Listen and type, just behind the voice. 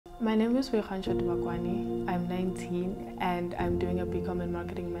My name is Boikgantsho Dibakoane. I'm 19 and I'm doing a BCom in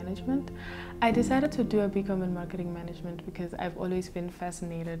marketing management. I decided to do a BCom in marketing management because I've always been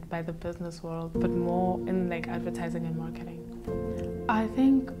fascinated by the business world, but more in like advertising and marketing. I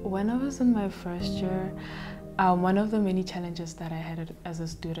think when I was in my first year, one of the many challenges that I had as a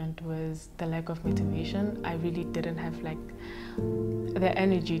student was the lack of motivation. I really didn't have like the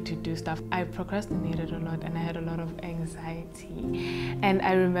energy to do stuff. I procrastinated a lot and I had a lot of anxiety. And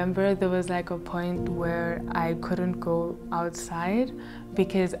I remember there was like a point where I couldn't go outside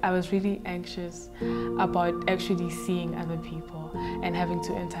because I was really anxious about actually seeing other people and having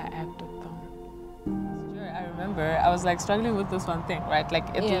to interact with them. I remember I was like struggling with this one thing, right?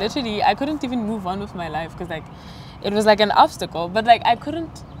 Like it literally, I couldn't even move on with my life because like it was like an obstacle, but like I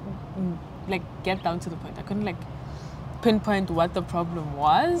couldn't like get down to the point. I couldn't like pinpoint what the problem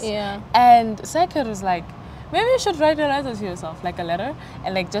was. Yeah. And PsyCaD was like, maybe you should write a letter to yourself, like a letter,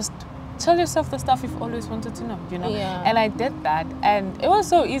 and like just tell yourself the stuff you've always wanted to know, you know? Yeah. And I did that, and it was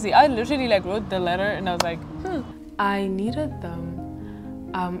so easy. I literally like wrote the letter, and I was like, I needed them.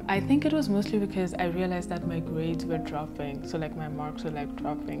 I think it was mostly because I realized that my grades were dropping, so like my marks were like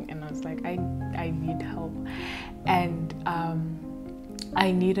dropping, and I was like, I need help. And I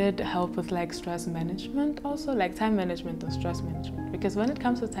needed help with like stress management also, like time management or stress management, because when it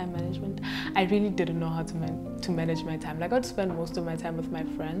comes to time management, I really didn't know how to manage my time. Like I'd spend most of my time with my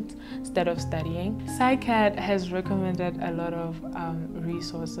friends instead of studying. PsyCaD has recommended a lot of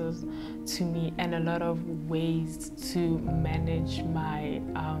resources to me and a lot of ways to manage my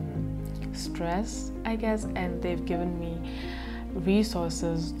stress, I guess, and they've given me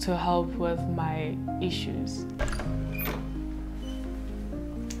resources to help with my issues.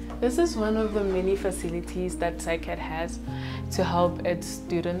 This is one of the many facilities that PsyCaD has to help its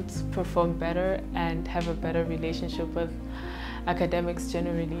students perform better and have a better relationship with academics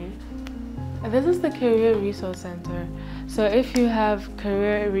generally. This is the Career Resource Center. So if you have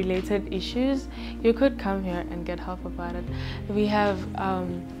career-related issues, you could come here and get help about it. We have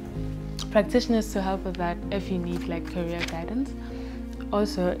practitioners to help with that if you need like career guidance.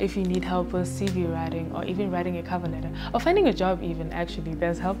 Also, if you need help with CV writing or even writing a cover letter or finding a job even, actually,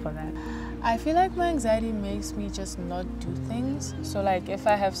 there's help for that. I feel like my anxiety makes me just not do things. So like if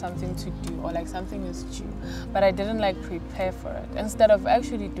I have something to do or like something is due, but I didn't like prepare for it, instead of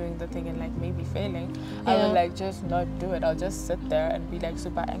actually doing the thing and like maybe failing, I would like just not do it. I'll just sit there and be like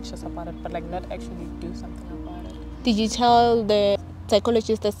super anxious about it, but like not actually do something about it. Did you tell the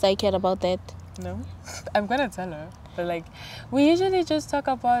psychologist at PsyCaD about that? No, I'm gonna tell her. But like, we usually just talk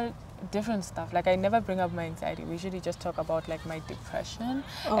about different stuff. Like I never bring up my anxiety. We usually just talk about like my depression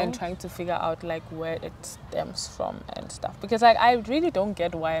and trying to figure out like where it stems from and stuff. Because like I really don't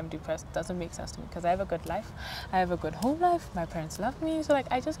get why I'm depressed. It doesn't make sense to me because I have a good life. I have a good home life. My parents love me. So like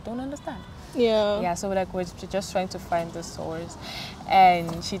I just don't understand. Yeah. Yeah, so like we're just trying to find the source.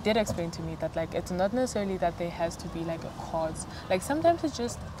 And she did explain to me that like it's not necessarily that there has to be like a cause. Like sometimes it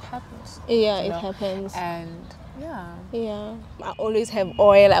just happens. Yeah, it happens. And yeah, I always have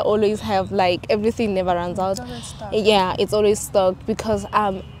oil. I always have like everything never runs out. Yeah, it's always stocked because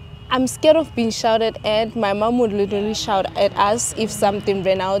I'm scared of being shouted at. My mom would literally shout at us if something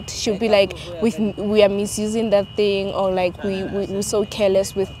ran out. She'll be like, we are misusing that thing, or like we're so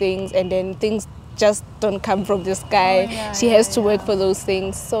careless with things, and then things just don't come from the sky. She has to work for those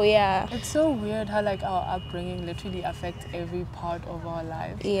things. So yeah, it's so weird how like our upbringing literally affects every part of our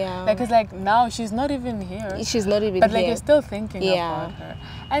lives. Yeah, like it's like now she's not even here. She's not even but here. Like you're still thinking about her.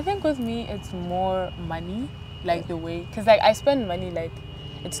 I think with me it's more money, like the way, because like I spend money like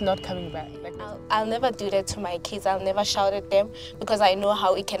it's not coming back. Like I'll never do that to my kids. I'll never shout at them because I know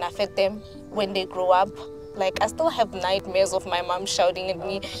how it can affect them when they grow up. Like I still have nightmares of my mom shouting at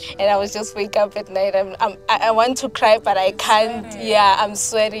me, and I was just wake up at night. I want to cry, but I can't. Yeah, I'm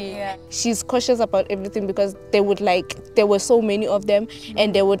sweaty. Yeah. She's cautious about everything because there were so many of them,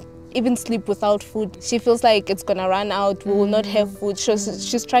 and they would even sleep without food. She feels like it's gonna run out. We will not have food.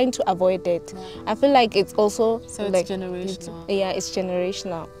 She's trying to avoid it. I feel like it's also so it's like generational. It's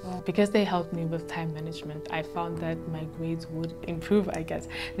generational. Because they helped me with time management, I found that my grades would improve, I guess.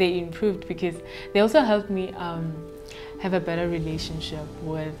 They improved because they also helped me have a better relationship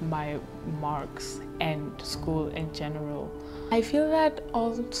with my marks and school in general. I feel that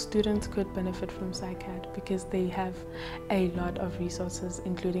all students could benefit from PsyCaD because they have a lot of resources,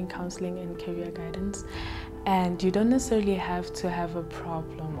 including counseling and career guidance. And you don't necessarily have to have a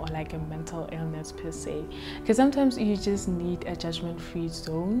problem or like a mental illness per se, because sometimes you just need a judgment-free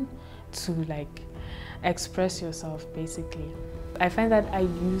zone to like express yourself basically. I find that I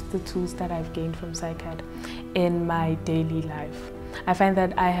use the tools that I've gained from PsyCaD in my daily life. I find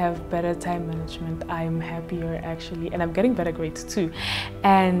that I have better time management. I'm happier actually, and I'm getting better grades too.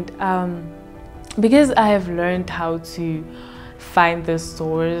 And because I have learned how to find the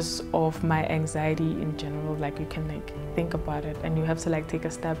source of my anxiety in general, like you can like think about it and you have to like take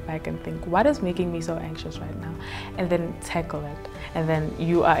a step back and think, what is making me so anxious right now, and then tackle it, and then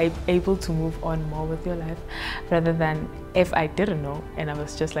you are able to move on more with your life, rather than if I didn't know and I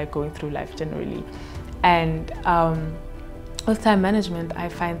was just like going through life generally. And with time management, I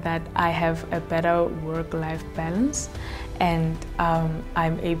find that I have a better work-life balance, and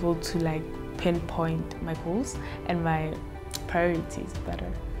I'm able to like pinpoint my goals and my priorities better.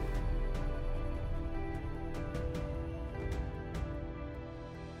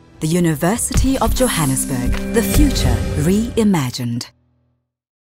 The University of Johannesburg, the future reimagined.